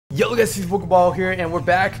Yo guys, it's Kabal here, and we're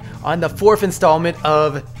back on the 4th installment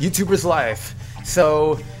of YouTubers Life.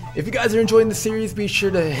 So, if you guys are enjoying the series, be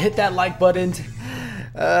sure to hit that like button.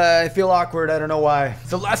 I feel awkward, I don't know why.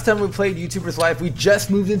 So last time we played YouTubers Life, we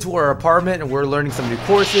just moved into our apartment and we're learning some new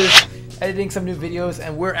courses, editing some new videos,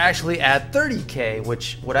 and we're actually at 30K,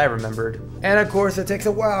 which what I remembered. And of course, it takes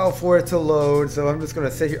a while for it to load, so I'm just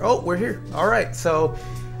gonna sit here. Oh, we're here. Alright, so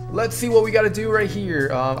let's see what we gotta do right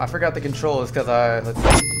here. I forgot the controls because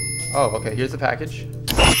let's see. Oh, okay, here's the package.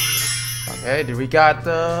 Okay, did we have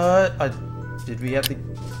to,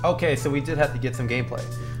 okay, so we did have to get some gameplay.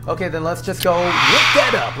 Okay, then let's just go whip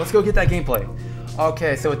that up. Let's go get that gameplay.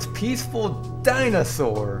 Okay, so it's Peaceful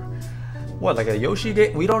Dinosaur. What, like a Yoshi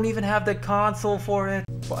game? We don't even have the console for it.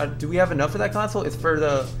 Do we have enough for that console? It's for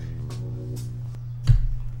the...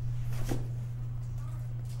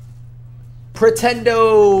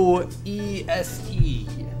 Pretendo ESE.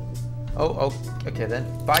 Oh, okay then.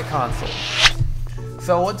 Buy console.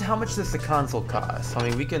 So how much does the console cost? I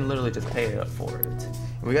mean, we can literally just pay it up for it.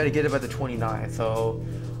 And we got to get it by the 29th, so...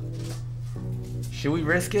 Should we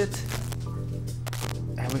risk it?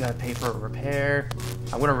 And we got to pay for a repair.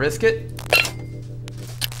 I'm going to risk it.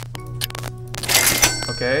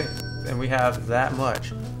 Okay, and we have that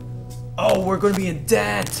much. Oh, we're going to be in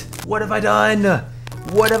debt. What have I done?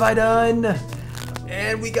 What have I done?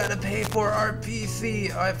 And we gotta pay for our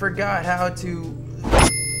PC. I forgot how to...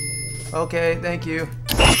 Okay, thank you.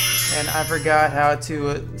 And I forgot how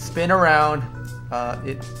to spin around.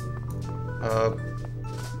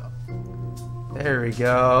 There we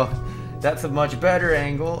go. That's a much better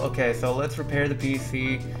angle. Okay, so let's repair the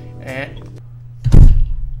PC and...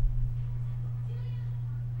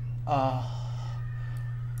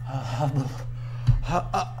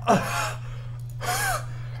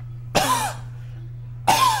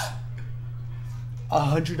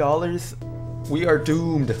 $100? We are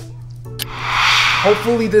doomed.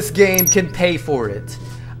 Hopefully this game can pay for it.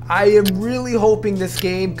 I am really hoping this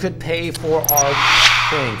game could pay for our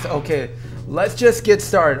things. Okay, let's just get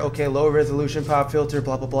started. Okay, low resolution pop filter,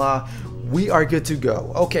 blah blah blah. We are good to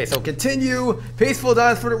go. Okay, so continue. Peaceful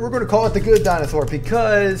Dinosaur. We're going to call it the good dinosaur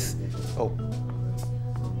because... Oh.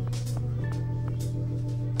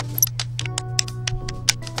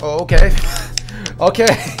 Oh, okay.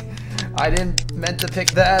 Okay. I didn't meant to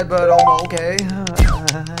pick that, but okay.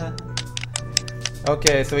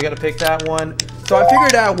 Okay, so we gotta pick that one. So I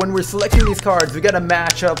figured out when we're selecting these cards, we gotta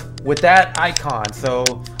match up with that icon. So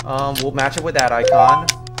we'll match up with that icon.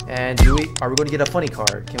 And are we gonna get a funny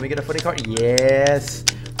card? Can we get a funny card? Yes.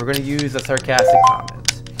 We're gonna use a sarcastic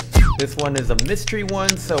comment. This one is a mystery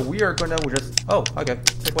one, so we're just... Oh, okay.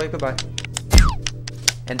 Click like goodbye.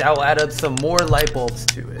 And that will add up some more light bulbs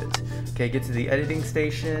to it. Okay, get to the editing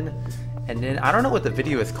station. And then, I don't know what the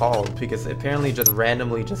video is called because it apparently just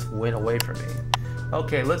randomly just went away from me.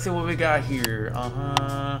 Okay, let's see what we got here.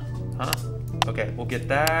 Okay, we'll get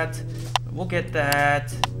that. We'll get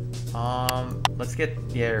that. Let's get,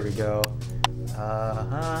 there we go.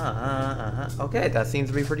 Okay, that seems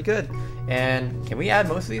to be pretty good. And can we add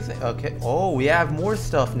most of these things? Okay, oh, we have more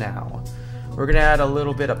stuff now. We're gonna add a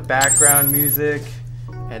little bit of background music.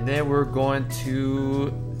 And then we're going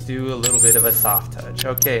to do a little bit of a soft touch.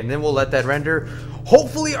 Okay, and then we'll let that render.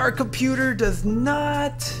 Hopefully our computer does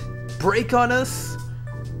not break on us.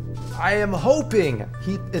 I am hoping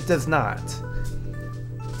it does not.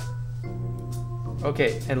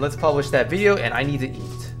 Okay, and let's publish that video, and I need to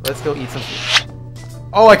eat. Let's go eat some food.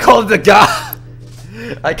 Oh, I called it the god.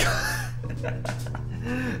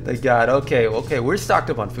 The god. Okay, we're stocked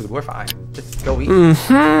up on food. We're fine. Just go eat. Go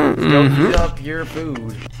eat up your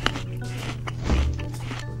food.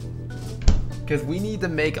 Because we need to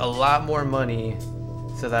make a lot more money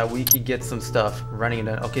so that we can get some stuff running.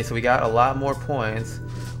 Okay, so we got a lot more points.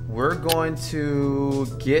 We're going to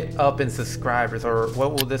get up in subscribers, or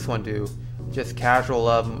what will this one do? Just casual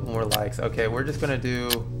love, more likes. Okay, we're just gonna do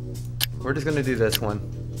this one.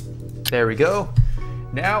 There we go.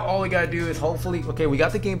 Now all we gotta do is hopefully, okay, we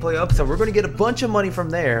got the gameplay up, so we're gonna get a bunch of money from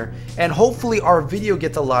there, and hopefully our video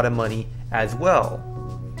gets a lot of money as well.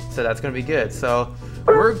 So that's gonna be good. So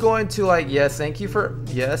we're going to yes, thank you for,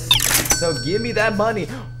 yes. So give me that money.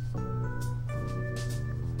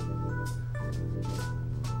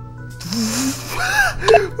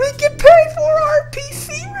 We can pay for our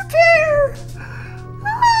PC repair.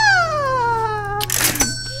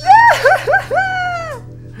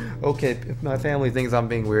 Okay, my family thinks I'm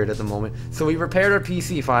being weird at the moment. So we repaired our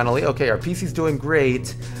PC finally. Okay, our PC's doing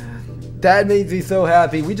great. That made me so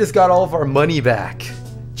happy. We just got all of our money back.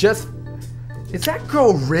 Is that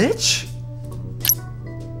girl rich?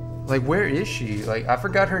 Like, where is she? Like, I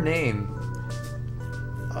forgot her name.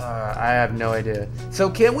 I have no idea. So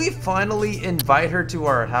can we finally invite her to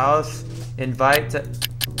our house?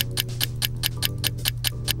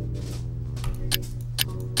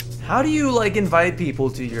 How do you like invite people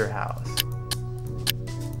to your house?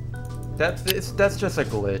 That's just a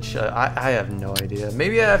glitch. I have no idea.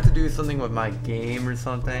 Maybe I have to do something with my game or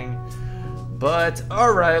something. But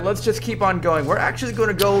alright, let's just keep on going. We're actually going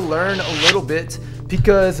to go learn a little bit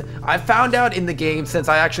because I found out in the game, since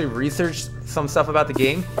I actually researched some stuff about the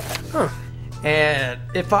game. And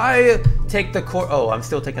if I take the course, oh, I'm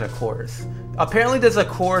still taking a course. Apparently there's a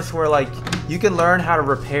course where like you can learn how to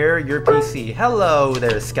repair your PC. Hello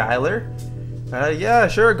there, Skylar. Yeah,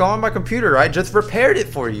 sure, go on my computer. I just repaired it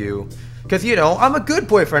for you. Because, you know, I'm a good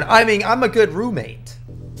boyfriend. I mean, I'm a good roommate.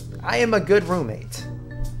 I am a good roommate.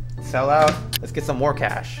 Sell out. Let's get some more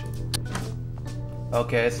cash.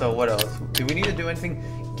 Okay, so what else? Do we need to do anything?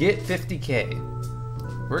 Get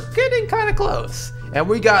 50K. We're getting kind of close. And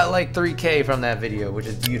we got like 3K from that video, which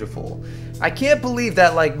is beautiful. I can't believe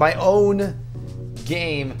that like my own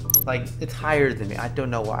game, like it's higher than me. I don't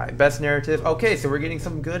know why. Best narrative. Okay, so we're getting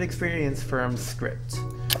some good experience from script.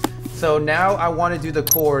 So now I want to do the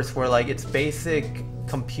course where like it's basic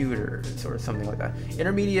computers or something like that.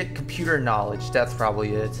 Intermediate computer knowledge. That's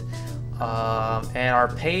probably it. And our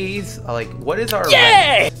pays, like what is our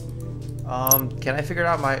rent? Can I figure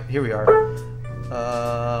out my, here we are.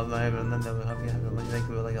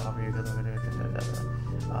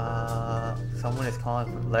 Someone is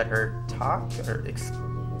calling. Let her talk or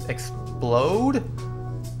explode.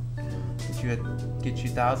 Get you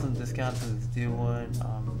thousands discounts and do one.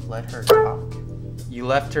 Let her talk. You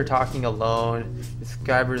left her talking alone.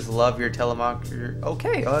 Subscribers love your telemarketer.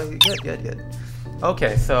 Okay, good.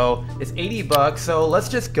 Okay, so it's 80 bucks. So let's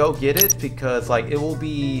just go get it because like it will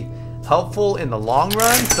be helpful in the long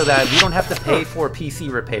run so that we don't have to pay for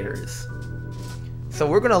PC repairs. So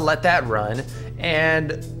we're gonna let that run,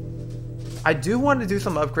 and I do want to do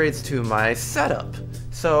some upgrades to my setup.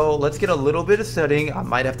 So let's get a little bit of setting. I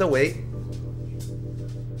might have to wait.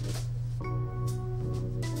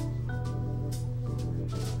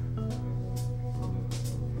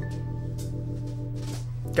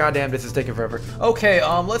 Goddamn, this is taking forever. Okay,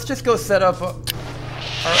 let's just go set up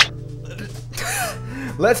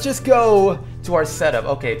let's just go to our setup.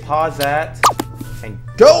 Okay, pause that and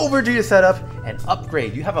go over to your setup and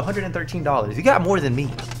upgrade. You have $113. You got more than me.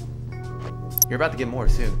 You're about to get more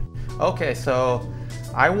soon. Okay, so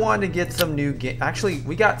I want to get some new games. Actually,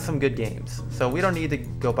 we got some good games, so we don't need to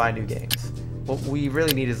go buy new games. What we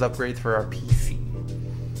really need is upgrades for our PC.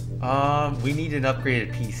 We need an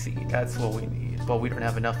upgraded PC. That's what we need, but we don't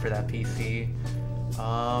have enough for that PC.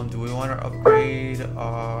 Do we want to upgrade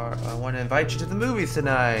our... I want to invite you to the movies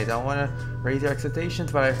tonight. I want to raise your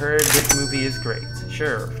expectations, but I heard this movie is great.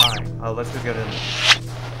 Sure, fine. Let's just go to the movies.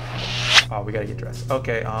 Oh, we gotta get dressed.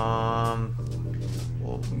 Okay,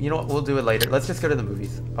 well, you know what? We'll do it later. Let's just go to the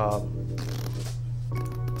movies.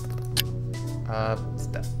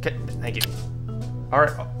 Okay, thank you.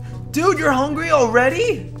 Alright. Dude, you're hungry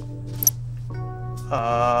already?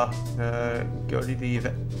 Go to the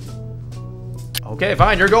event. Okay,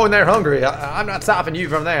 fine, you're going there hungry. I'm not stopping you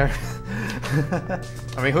from there.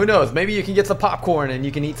 I mean, who knows? Maybe you can get some popcorn and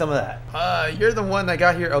you can eat some of that. You're the one that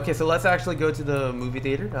got here. Okay, so let's actually go to the movie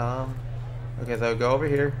theater. Okay, so go over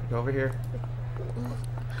here. Go over here.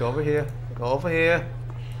 Go over here. Go over here.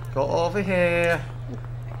 Go over here.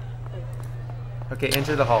 Okay,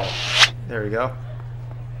 enter the hall. There we go.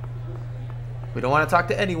 We don't want to talk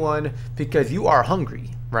to anyone because you are hungry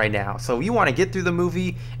right now. So you want to get through the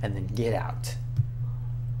movie and then get out.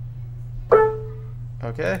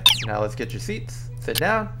 Okay, now let's get your seats. Sit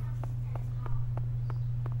down.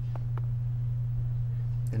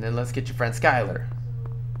 And then let's get your friend Skylar.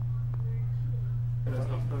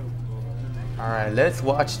 Alright, let's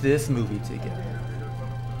watch this movie together.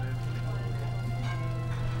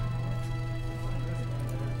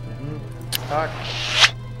 Talk.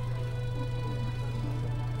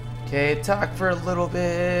 Okay, talk for a little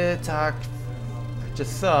bit. Talk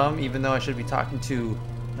just some, even though I should be talking to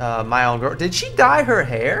my own girl. Did she dye her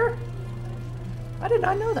hair? I did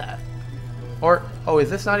not know that. Or, oh, is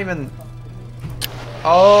this not even...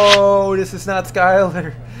 Oh, this is not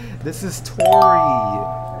Skylar. This is Tori.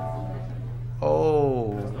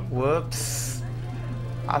 Oh, whoops.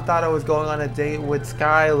 I thought I was going on a date with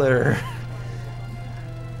Skylar.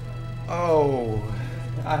 Oh,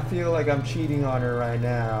 I feel like I'm cheating on her right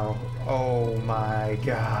now. Oh my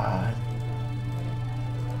god.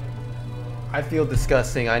 I feel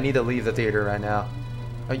disgusting. I need to leave the theater right now.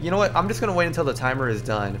 You know what? I'm just going to wait until the timer is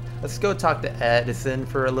done. Let's go talk to Edison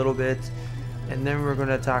for a little bit. And then we're going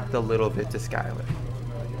to talk a little bit to Skylar.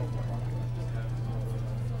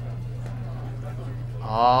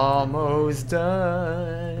 Almost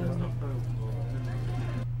done.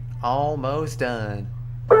 Almost done.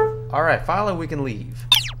 Alright, finally we can leave.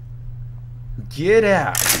 Get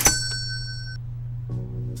out.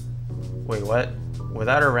 Wait, what? Was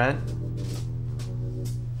that our rent?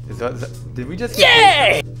 Did we just...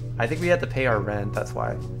 Yay! I think we had to pay our rent, that's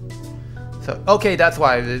why. So, okay, that's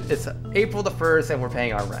why. It's April the 1st and we're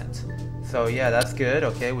paying our rent. So yeah, that's good.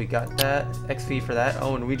 Okay, we got that XP for that.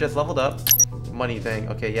 Oh, and we just leveled up. Money thing.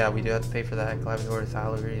 Okay, yeah, we do have to pay for that. Gladiator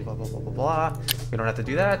salary, blah, blah, blah, blah, blah. We don't have to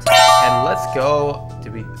do that. And let's go.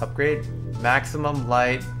 Did we upgrade? Maximum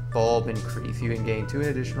light bulb increase. You can gain 2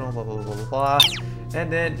 additional, blah, blah, blah, blah, blah. And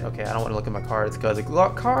then, okay, I don't want to look at my cards because the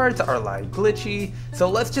cards are like glitchy. So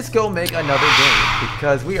let's just go make another game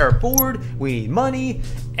because we are bored, we need money,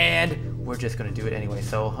 and we're just going to do it anyway.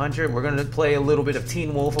 So 100, we're going to play a little bit of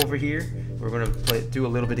Teen Wolf over here. We're going to do a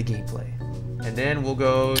little bit of gameplay. And then we'll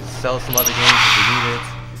go sell some other games if we need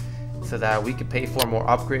it so that we can pay for more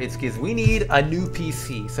upgrades because we need a new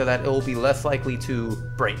PC so that it will be less likely to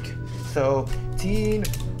break. So Teen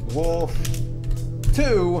Wolf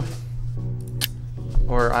 2,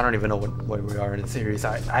 or I don't even know what we are in the series.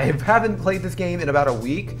 I haven't played this game in about a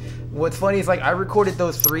week. What's funny is like I recorded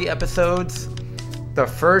those 3 episodes the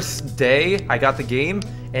first day I got the game,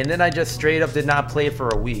 and then I just straight up did not play it for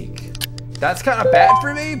a week. That's kind of bad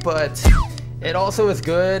for me, but it also is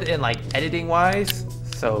good in like editing wise.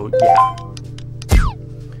 So yeah.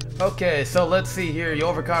 Okay, so let's see here. You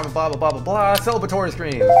overcome blah blah blah blah blah. Celebratory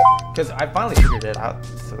screen, because I finally figured it out,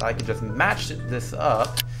 so that I can just match this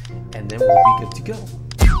up, and then we'll be good to go.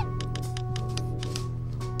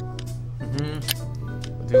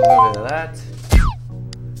 We'll do a little bit of that.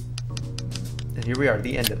 And here we are,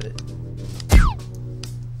 the end of it.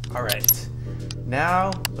 Alright.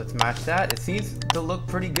 Now, let's match that. It seems to look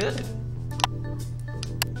pretty good.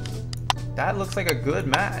 That looks like a good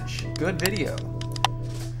match. Good video.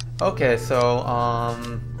 Okay, so,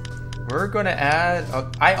 we're gonna add...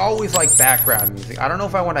 I always like background music. I don't know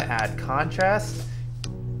if I want to add contrast.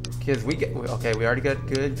 Because we get... Okay, we already got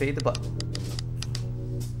good fade the button.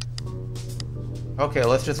 Okay,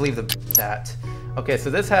 let's just leave that. Okay, so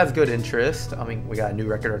this has good interest. I mean, we got a new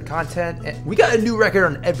record on content. And we got a new record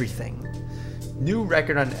on everything. New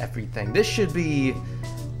record on everything. This should be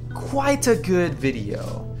quite a good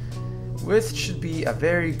video. This should be a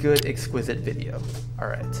very good, exquisite video.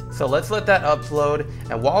 Alright, so let's let that upload.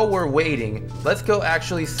 And while we're waiting, let's go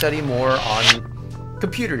actually study more on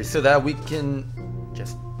computers so that we can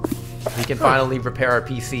finally repair our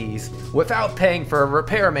PCs without paying for a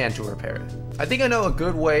repairman to repair it. I think I know a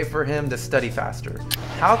good way for him to study faster.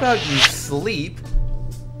 How about you sleep,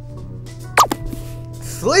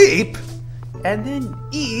 and then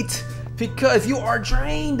eat because you are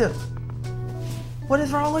drained? What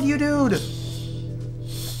is wrong with you, dude?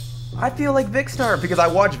 I feel like Vicstar because I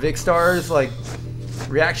watch Vicstar's like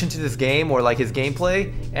reaction to this game or like his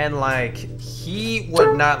gameplay, and like he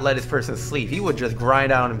would not let his person sleep. He would just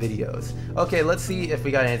grind out on videos. Okay, let's see if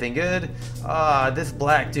we got anything good. This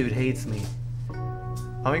black dude hates me.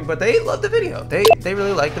 I mean, but they love the video. They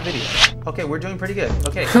really like the video. Okay, we're doing pretty good.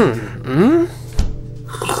 Okay.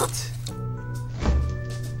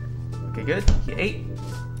 Okay, good. He ate.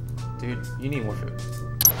 Dude, you need more food.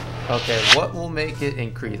 Okay, what will make it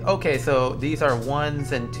increase? Okay, so these are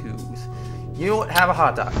 1s and 2s. You know what? Have a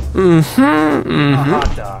hot dog. A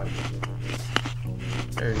hot dog.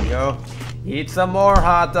 There you go. Eat some more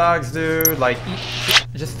hot dogs, dude. Like,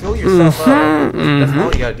 just fill yourself up. That's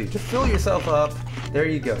all you gotta do. Just fill yourself up. There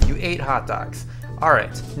you go. You ate hot dogs.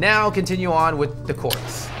 Alright, now continue on with the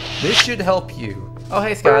course. This should help you. Oh,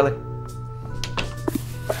 hey, Skylar.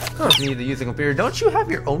 You need to use a computer. Don't you have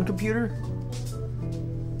your own computer?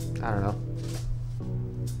 I don't know.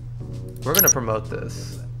 We're gonna promote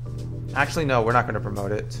this. Actually, no, we're not gonna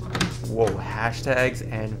promote it. Whoa, hashtags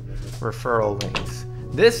and referral links.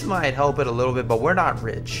 This might help it a little bit, but we're not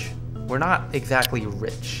rich. We're not exactly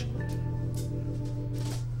rich.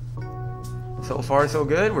 So far, so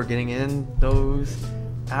good. We're getting in those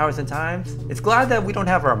hours and times. It's glad that we don't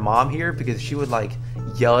have our mom here because she would like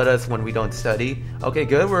yell at us when we don't study. Okay,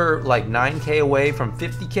 good. We're like 9K away from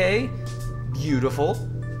 50K. Beautiful.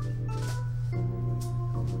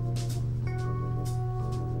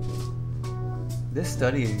 This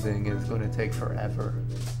studying thing is going to take forever.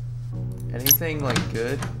 Anything like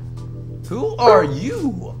good? Who are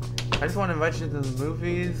you? I just want to invite you to the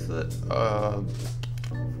movies.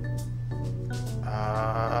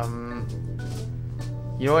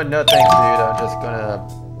 You know what? No thanks, dude. I'm just gonna...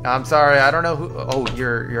 I'm sorry. I don't know who... Oh,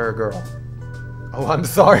 you're a girl. Oh, I'm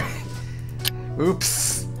sorry.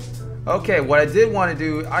 Oops. Okay, what I did want to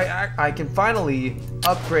do, I can finally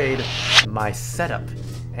upgrade my setup.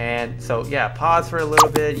 And so yeah, pause for a little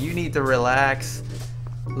bit. You need to relax.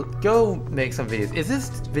 Go make some videos. Is this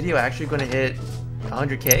video actually going to hit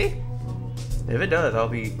 100K? If it does, I'll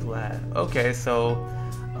be glad. Okay, so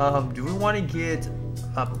do we want to get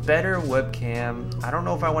a better webcam? I don't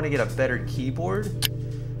know if I want to get a better keyboard.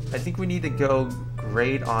 I think we need to go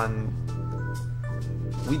great on.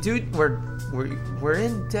 We're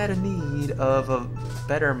in dead need of a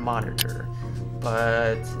better monitor,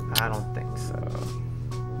 but I don't think so.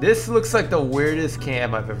 This looks like the weirdest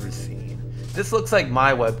cam I've ever seen. This looks like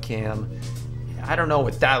my webcam. I don't know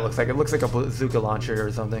what that looks like. It looks like a bazooka launcher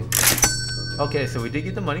or something. Okay, so we did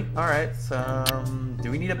get the money. All right, so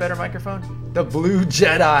do we need a better microphone? The Blue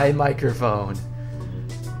Jedi microphone.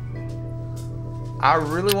 I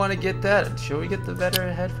really want to get that. Should we get the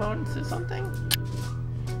better headphones or something?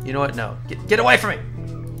 You know what? No. Get away from me!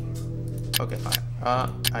 Okay, fine.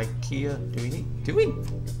 IKEA. Do we?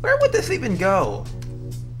 Where would this even go?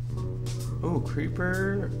 Ooh,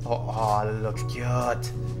 creeper. Oh, that looks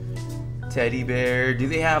cute. Teddy bear. Do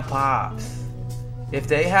they have pops? If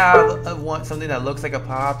they have something that looks like a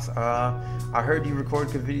pops, I heard you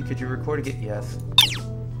record a video. Could you record it? Yes.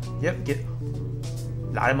 Yep. Get a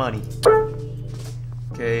lot of money.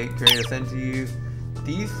 Okay, great. I'll send to you.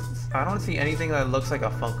 These. I don't see anything that looks like a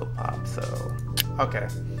Funko Pop, so okay.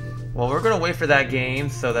 Well, we're gonna wait for that game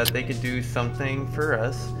so that they can do something for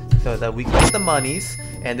us, so that we get the monies,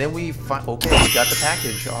 and then we find. Okay, we got the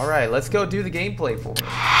package. All right, let's go do the gameplay for it.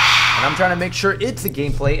 And I'm trying to make sure it's a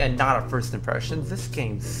gameplay and not a first impressions. This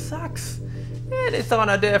game sucks, and it's on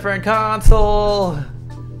a different console.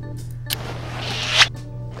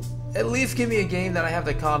 At least give me a game that I have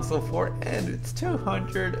the console for, and it's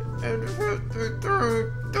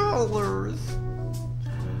 $253.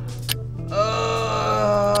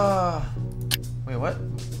 Wait, what?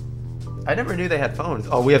 I never knew they had phones.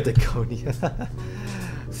 Oh, we have Dagonia.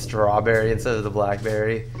 Strawberry instead of the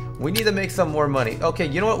blackberry. We need to make some more money. Okay,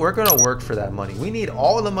 you know what? We're gonna work for that money. We need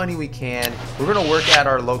all the money we can. We're gonna work at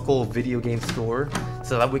our local video game store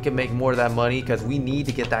so that we can make more of that money, because we need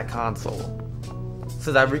to get that console.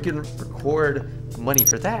 So that we can record money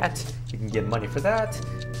for that, you can get money for that,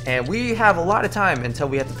 and we have a lot of time until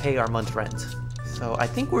we have to pay our month's rent. So I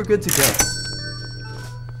think we're good to go.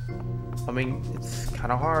 I mean, it's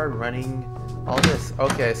kind of hard running all this.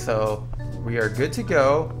 Okay, so we are good to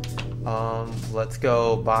go. Let's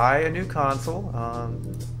go buy a new console, a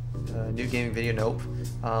new gaming video. Nope.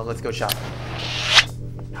 Let's go shopping.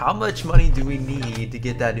 How much money do we need to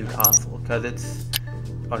get that new console? Because it's,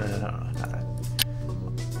 oh no, not that.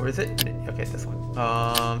 Where is it? Okay, this one.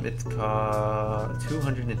 It's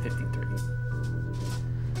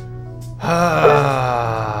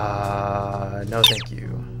 253. No, thank you.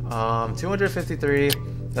 253.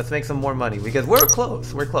 Let's make some more money because we're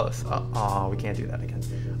close. We're close. Oh, we can't do that again.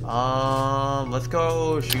 Let's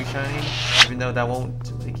go shoe shine, even though that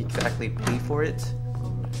won't exactly pay for it.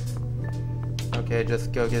 Okay,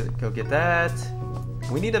 just go get that.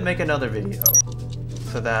 We need to make another video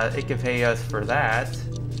so that it can pay us for that.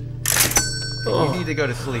 You need to go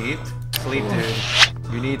to sleep. Sleep, dude.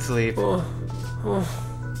 You need sleep.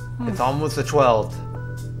 It's almost the 12th.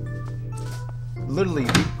 Literally,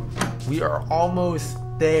 we are almost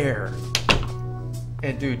there.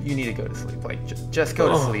 And dude, you need to go to sleep. Like, just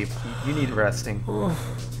go to sleep. You need resting.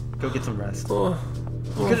 Go get some rest. You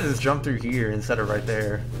could have just jumped through here instead of right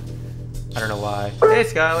there. I don't know why. Hey,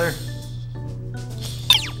 Skylar.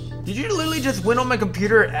 Did you literally just win on my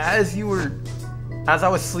computer as I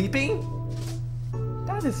was sleeping?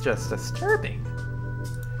 That is just disturbing.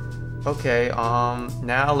 Okay,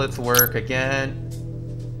 now let's work again.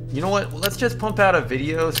 You know what? Let's just pump out a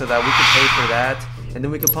video so that we can pay for that, and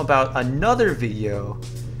then we can pump out another video.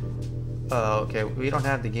 Okay, we don't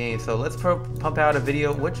have the game, so let's pump out a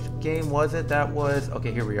video. Which game was it? That was,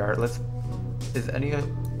 okay, here we are. Okay,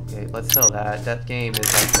 let's sell that. That game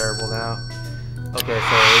is like terrible now. Okay,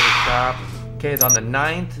 so stop. Okay, it's on the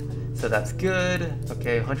 9th. So that's good.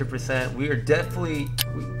 Okay, 100%. We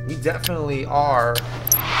definitely are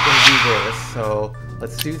gonna do this. So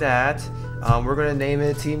let's do that. We're gonna name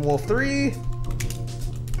it Team Wolf 3.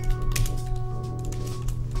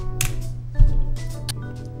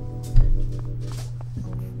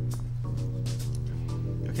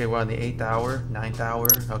 Okay, we're on the 8th hour, 9th hour.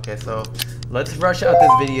 Okay, so let's rush out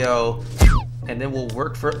this video, and then we'll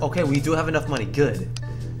work for. Okay, we do have enough money. Good.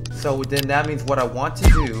 So then that means what I want to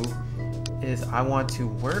do is I want to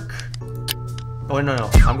work. Oh no,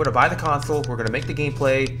 I'm gonna buy the console, we're gonna make the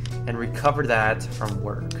gameplay and recover that from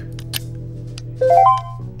work.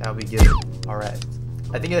 That'll be good. Alright.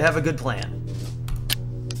 I think I have a good plan.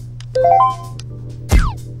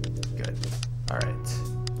 Good. Alright.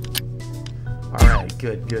 Alright,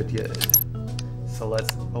 good. So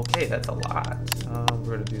let's... Okay, that's a lot.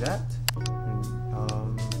 We're gonna do that.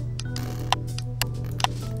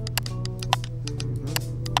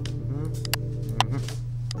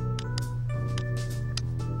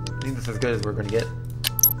 I think this is as good as we're gonna get.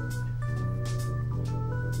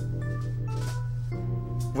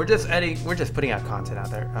 We're just putting out content out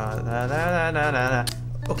there.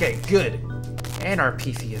 Okay, good. And our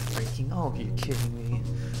PC is breaking. Oh, are you kidding me?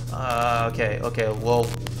 Okay, well,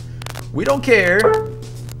 we don't care.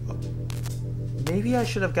 Maybe I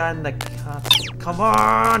should have gotten the content. Come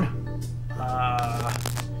on!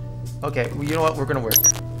 Okay, well, you know what? We're gonna work.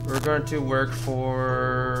 We're going to work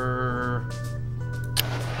for...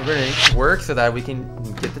 We're gonna work so that we can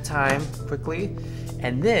get the time quickly.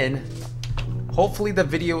 And then... hopefully the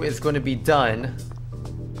video is going to be done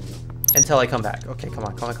until I come back. Okay, come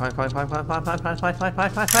on.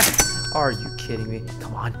 Are you kidding me?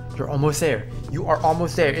 Come on, you're almost there. You are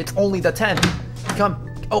almost there. It's only the 10th. Come,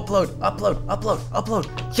 upload.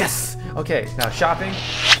 Yes. Okay, now shopping.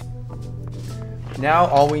 Now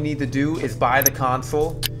all we need to do is buy the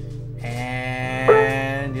console,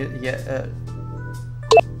 and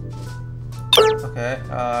okay.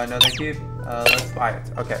 No, thank you. Let's buy it.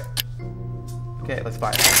 Okay. Okay, let's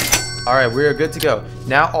buy it. Alright, we're good to go.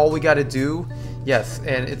 Now all we gotta do, yes,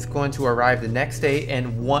 and it's going to arrive the next day,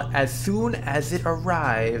 and as soon as it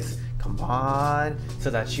arrives, come on, so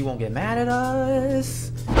that she won't get mad at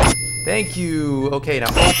us. Thank you. Okay, now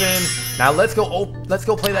open. Now let's go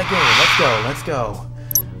play that game. Let's go.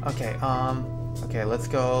 Okay, okay, let's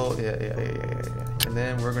go. Yeah. And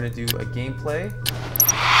then we're gonna do a gameplay.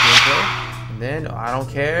 And then I don't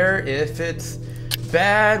care if it's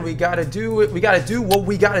bad, we gotta do it. We gotta do what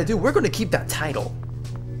we gotta do. We're gonna keep that title.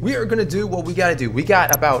 We are gonna do what we gotta do. We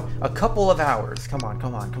got about a couple of hours. Come on.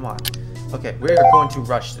 Okay, we are going to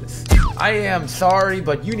rush this. I am sorry,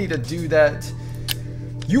 but you need to do that.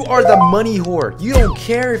 You are the money whore. You don't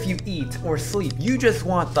care if you eat or sleep. You just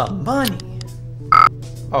want the money.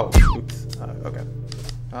 Oh, oops. Okay.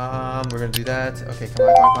 We're gonna do that. Okay, come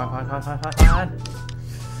on.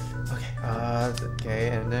 Okay,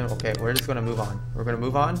 and then, okay, we're just gonna move on. We're gonna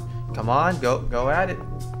move on. Come on, go at it.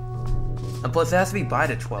 And plus, it has to be by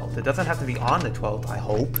the 12th. It doesn't have to be on the 12th, I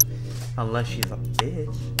hope. Unless she's a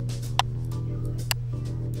bitch.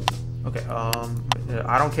 Okay,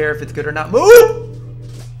 I don't care if it's good or not. Move!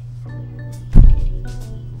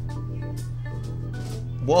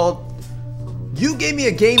 Well, you gave me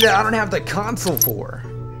a game that I don't have the console for.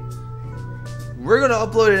 We're gonna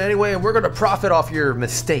upload it anyway, and we're gonna profit off your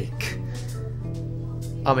mistake.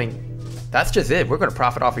 I mean, that's just it. We're gonna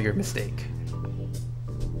profit off of your mistake.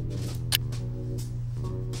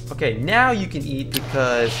 Okay, now you can eat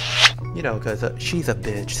because, you know, because she's a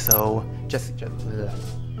bitch. So just.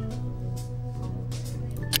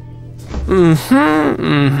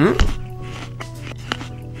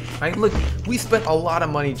 Right, look, we spent a lot of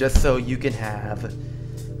money just so you can have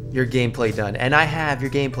your gameplay done, and I have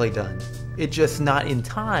your gameplay done. It's just not in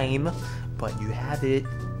time, but you have it.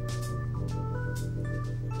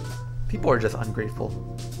 People are just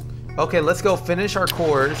ungrateful. Okay, let's go finish our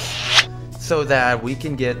course so that we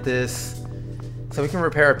can get this, so we can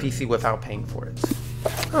repair our PC without paying for it.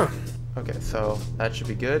 Huh. Okay, so that should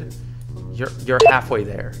be good. You're halfway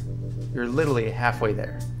there. You're literally halfway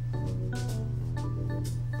there.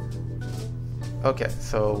 Okay,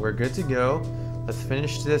 so we're good to go. Let's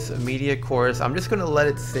finish this immediate course. I'm just gonna let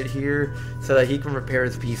it sit here so that he can repair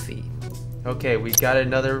his PC. Okay, we got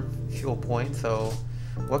another fuel point, so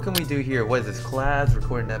what can we do here? What is this? Collabs,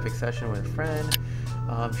 record an epic session with a friend,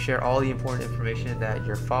 share all the important information that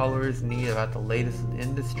your followers need about the latest in the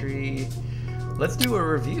industry. Let's do a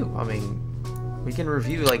review. I mean, we can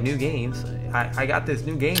review like new games. I got this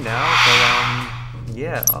new game now, so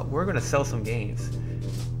yeah, we're gonna sell some games.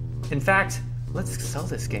 In fact, let's sell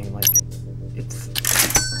this game. Like,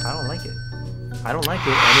 I don't like it. I don't like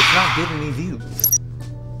it, and it's not giving me views.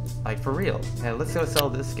 Like, for real. And let's go sell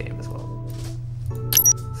this game as well.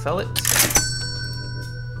 Sell it.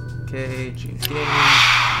 Okay, choose game.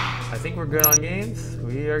 I think we're good on games.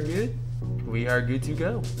 We are good. We are good to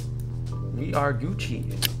go. We are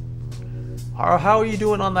Gucci. How are you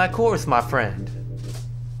doing on that course, my friend?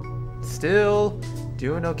 Still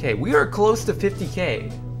doing okay. We are close to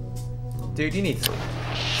 50K. Dude, you need sleep.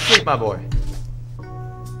 Sleep, my boy.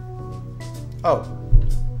 Oh.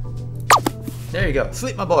 There you go.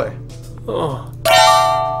 Sleep, my boy. Oh.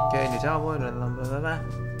 Okay, new town boy.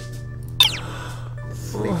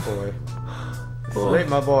 Sleep, boy. Sleep,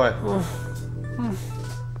 my boy.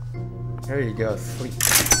 There you go, sleep.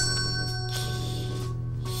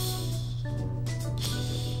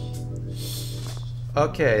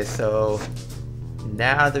 Okay, so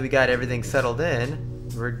now that we got everything settled in,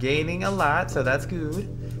 we're gaining a lot, so that's good.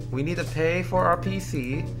 We need to pay for our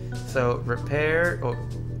PC. So repair, oh,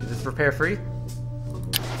 is this repair free?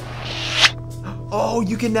 Oh,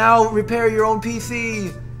 you can now repair your own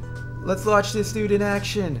PC. Let's watch this dude in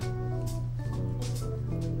action.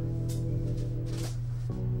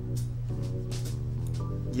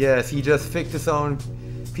 Yes, he just fixed his own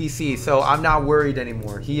PC, so I'm not worried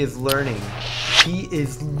anymore. He is learning. He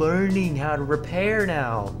is learning how to repair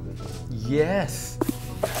now. Yes.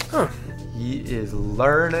 He is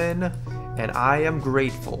learning, and I am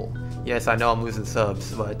grateful. Yes, I know I'm losing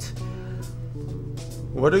subs, but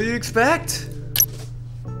what do you expect?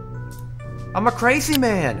 I'm a crazy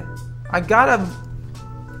man. I gotta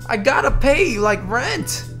pay like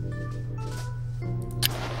rent.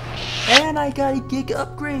 And I gotta get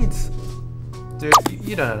upgrades. Dude,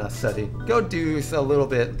 you don't know how to study. Go do a little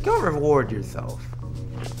bit. Go reward yourself.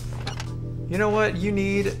 You know what? You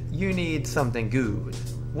need something good.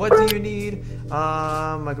 What do you need?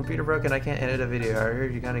 My computer broke and I can't edit a video. I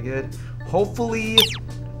heard you're kinda good. Hopefully,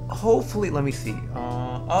 let me see.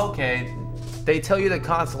 Okay. They tell you the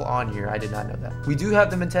console on here. I did not know that. We do have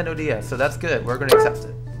the Nintendo DS, so that's good. We're gonna accept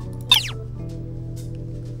it.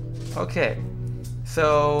 Okay.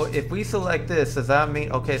 So if we select this, does that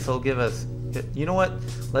mean, okay, so it'll give us, you know what?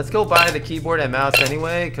 Let's go buy the keyboard and mouse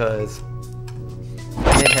anyway, because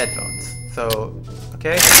I need headphones. So,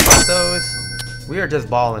 okay, got those. We are just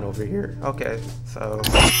balling over here. Okay, so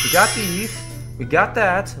we got these. We got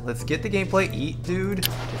that. Let's get the gameplay. Eat, dude.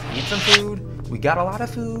 Just eat some food. We got a lot of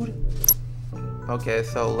food. Okay,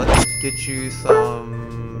 so let's get you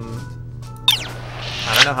some,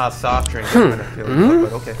 I don't know how soft drinks are gonna feel like,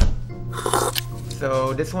 but okay.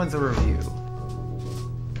 So this one's a review.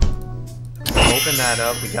 Open that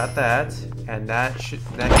up. We got that, and that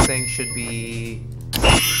next thing should be.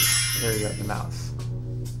 There you go, the mouse.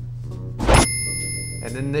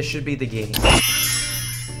 And then this should be the game.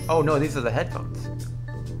 Oh no, these are the headphones.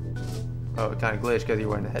 Oh, it kind of glitched because you're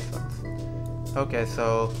wearing the headphones. Okay,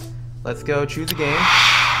 so let's go choose a game,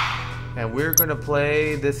 and we're gonna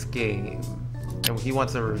play this game. And he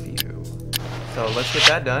wants a review, so let's get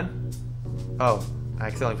that done. Oh, I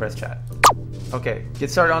accidentally pressed chat. Okay,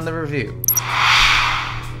 get started on the review.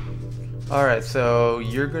 Alright, so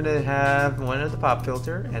you're gonna have one of the pop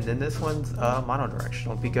filter, and then this one's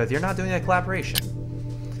monodirectional because you're not doing a collaboration.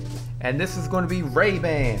 And this is going to be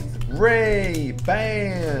Ray-Bans. Ray-Bans.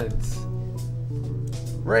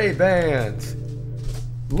 Ray-Bans.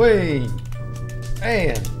 Lean.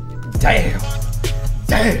 And damn.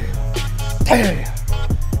 Damn. Damn.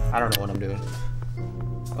 I don't know what I'm doing.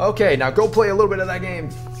 Okay, now go play a little bit of that game.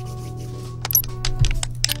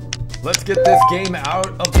 Let's get this game out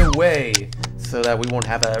of the way so that we won't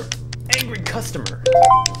have an angry customer.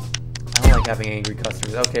 I don't like having angry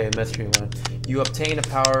customers. Okay, mystery one. You obtain a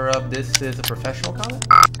power up. This is a professional comment?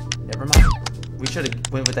 Never mind. We should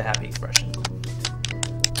have went with the happy expression.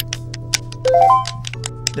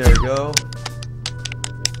 There we go.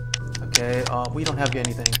 Okay, we don't have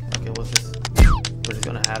anything. Okay, we're just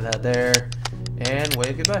gonna have that there. And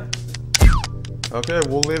wave goodbye. Okay,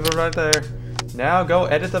 we'll leave it right there. Now go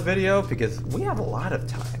edit the video because we have a lot of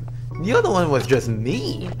time. The other one was just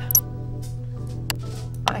mean.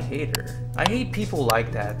 I hate her. I hate people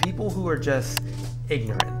like that. People who are just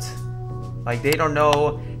ignorant. Like they don't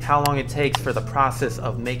know how long it takes for the process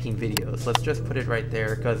of making videos. Let's just put it right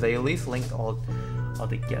there because they at least linked all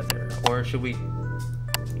together. Or should we?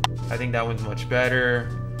 I think that one's much better.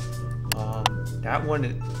 That one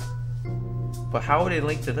is, but how would it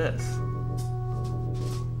link to this?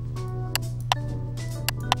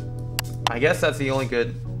 I guess that's the only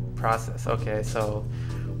good process. Okay, so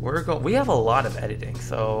we have a lot of editing,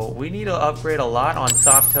 so we need to upgrade a lot on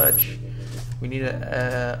soft touch. We need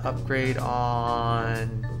to upgrade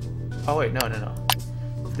on, oh wait, no.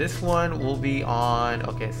 This one will be on,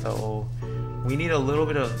 okay, so we need a little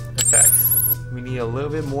bit of effects. We need a little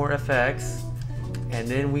bit more effects, and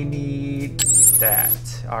then we need that.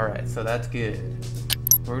 All right, so that's good.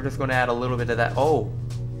 We're just gonna add a little bit of that. Oh,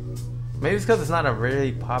 maybe it's because it's not a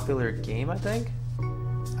really popular game, I think.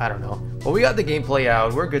 I don't know. But we got the gameplay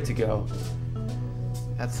out. We're good to go.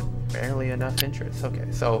 That's barely enough interest. Okay,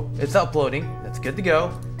 so it's uploading. That's good to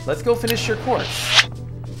go. Let's go finish your course.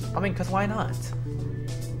 I mean, because why not?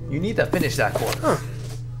 You need to finish that course.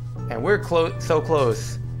 And we're so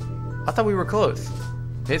close. I thought we were close.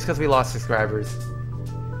 Maybe it's because we lost subscribers.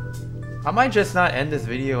 I might just not end this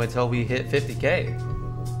video until we hit 50K.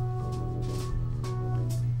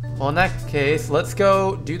 Well, in that case, let's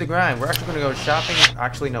go do the grind. We're actually going to go shopping.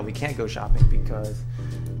 Actually, no, we can't go shopping because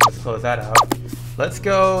let's close that out. Let's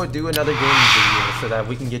go do another game video so that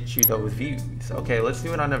we can get you those views. Okay, let's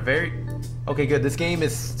do it on a very... Okay, good. This game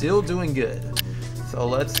is still doing good. So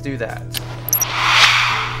let's do that.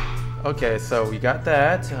 Okay, so we got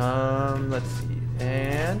that. Let's see.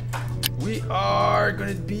 And we are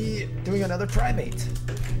going to be doing another primate.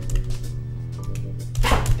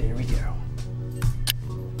 There we go.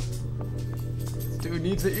 This dude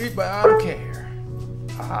needs to eat, but I don't care.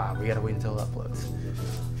 Ah, we gotta wait until it uploads.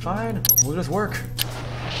 Fine, we'll just work.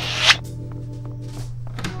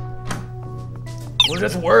 We'll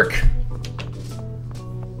just work.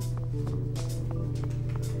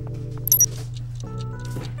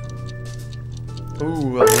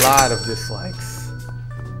 Ooh, a lot of dislikes.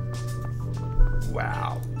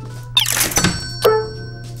 Wow.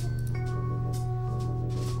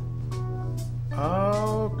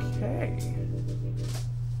 Okay.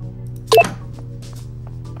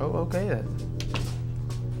 Oh, okay then.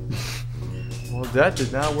 Well, that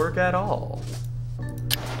did not work at all.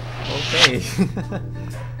 Okay.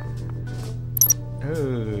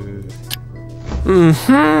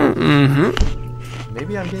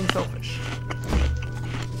 Maybe I'm getting selfish.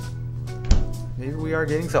 Maybe we are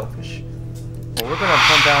getting selfish. Well, we're gonna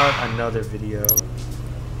pump out another video,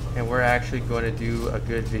 and we're actually going to do a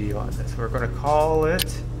good video on this. We're going to call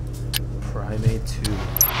it Primate 2.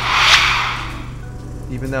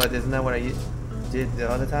 Even though it isn't that what I did the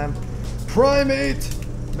other time. Primate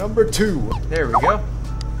number 2. There we go.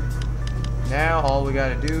 Now all we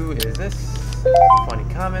gotta do is this. Funny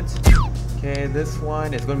comment. Okay, this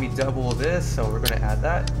one is going to be double this, so we're going to add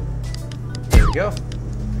that. There we go.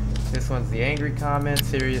 This one's the angry comment,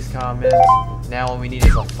 serious comment. Now all we need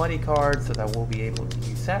is a funny card so that we'll be able to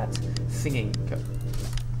use that. Singing code.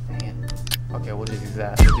 Man. Okay, we'll just use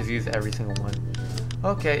that. We'll just use every single one.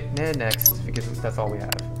 Okay, and next, because that's all we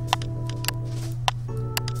have.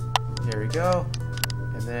 There we go.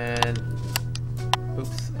 And then,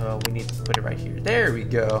 oops, we need to put it right here. There we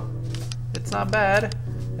go. It's not bad.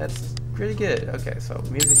 That's pretty good. Okay, so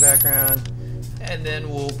music background, and then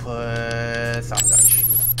we'll put soft touch.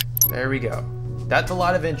 There we go. That's a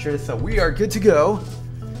lot of interest, so we are good to go.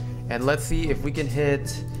 And let's see if we can hit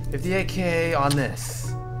 58K on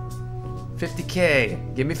this.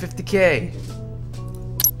 50K. Give me 50K.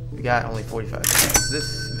 We got only 45.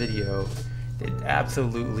 This video did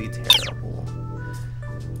absolutely terrible.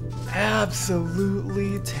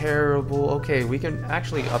 Absolutely terrible. Okay, we can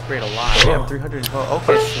actually upgrade a lot. We have 312.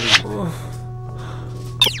 Okay, sleep.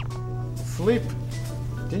 Sleep.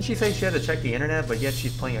 Didn't she say she had to check the internet, but yet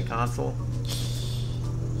she's playing a console?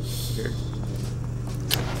 Weird.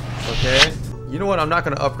 Okay. You know what? I'm not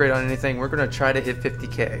going to upgrade on anything. We're going to try to hit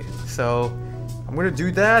 50K. So, I'm going to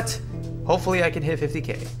do that. Hopefully I can hit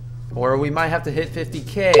 50K. Or we might have to hit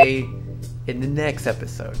 50K in the next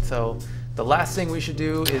episode. So, the last thing we should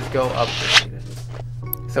do is go upgrade.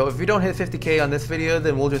 So, if we don't hit 50K on this video,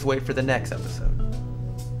 then we'll just wait for the next episode.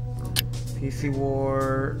 PC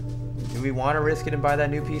War... Do we want to risk it and buy that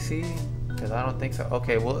new PC? Because I don't think so.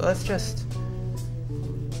 Okay, well, let's just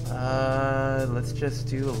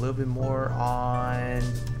do a little bit more on...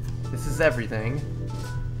 This is everything.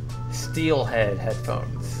 Steelhead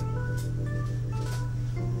headphones.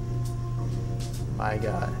 My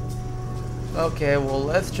god. Okay, well,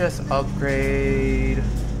 let's just upgrade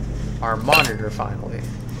our monitor finally.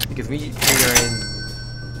 Because we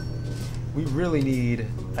really need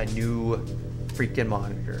a new freaking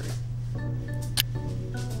monitor.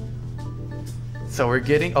 So we're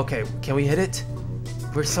getting, okay, can we hit it?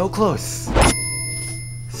 We're so close.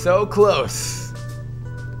 So close.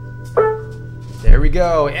 There we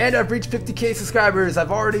go. And I've reached 50K subscribers.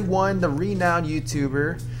 I've already won the renowned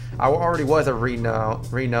YouTuber. I already was a renowned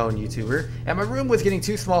YouTuber. And my room was getting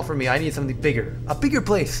too small for me. I needed something bigger. A bigger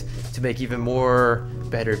place to make even more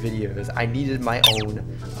better videos. I needed my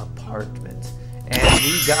own apartment. And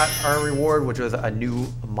we got our reward, which was a new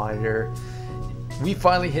monitor. We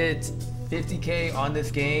finally hit 50K on this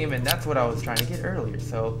game, and that's what I was trying to get earlier.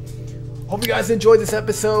 So, hope you guys enjoyed this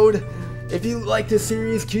episode. If you like this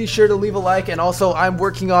series, be sure to leave a like. And also, I'm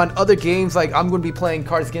working on other games, like I'm going to be playing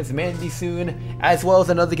Cards Against Humanity soon, as well as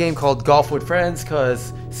another game called Golf with Friends,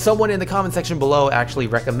 because someone in the comment section below actually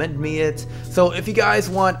recommended me it. So if you guys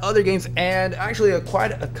want other games, and actually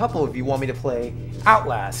quite a couple of you want me to play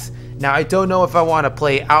Outlast. Now, I don't know if I want to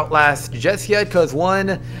play Outlast just yet, because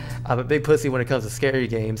one, I'm a big pussy when it comes to scary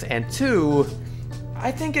games, and two,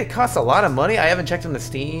 I think it costs a lot of money. I haven't checked on the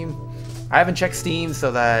Steam. I haven't checked Steam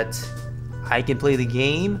so that I can play the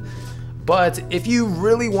game, But if you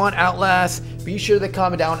really want Outlast, be sure to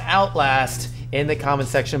comment down Outlast in the comment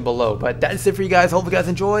section below. But that's it for you guys. Hope you guys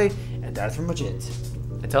enjoy, and that's pretty much it.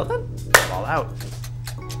 Until then, fall out.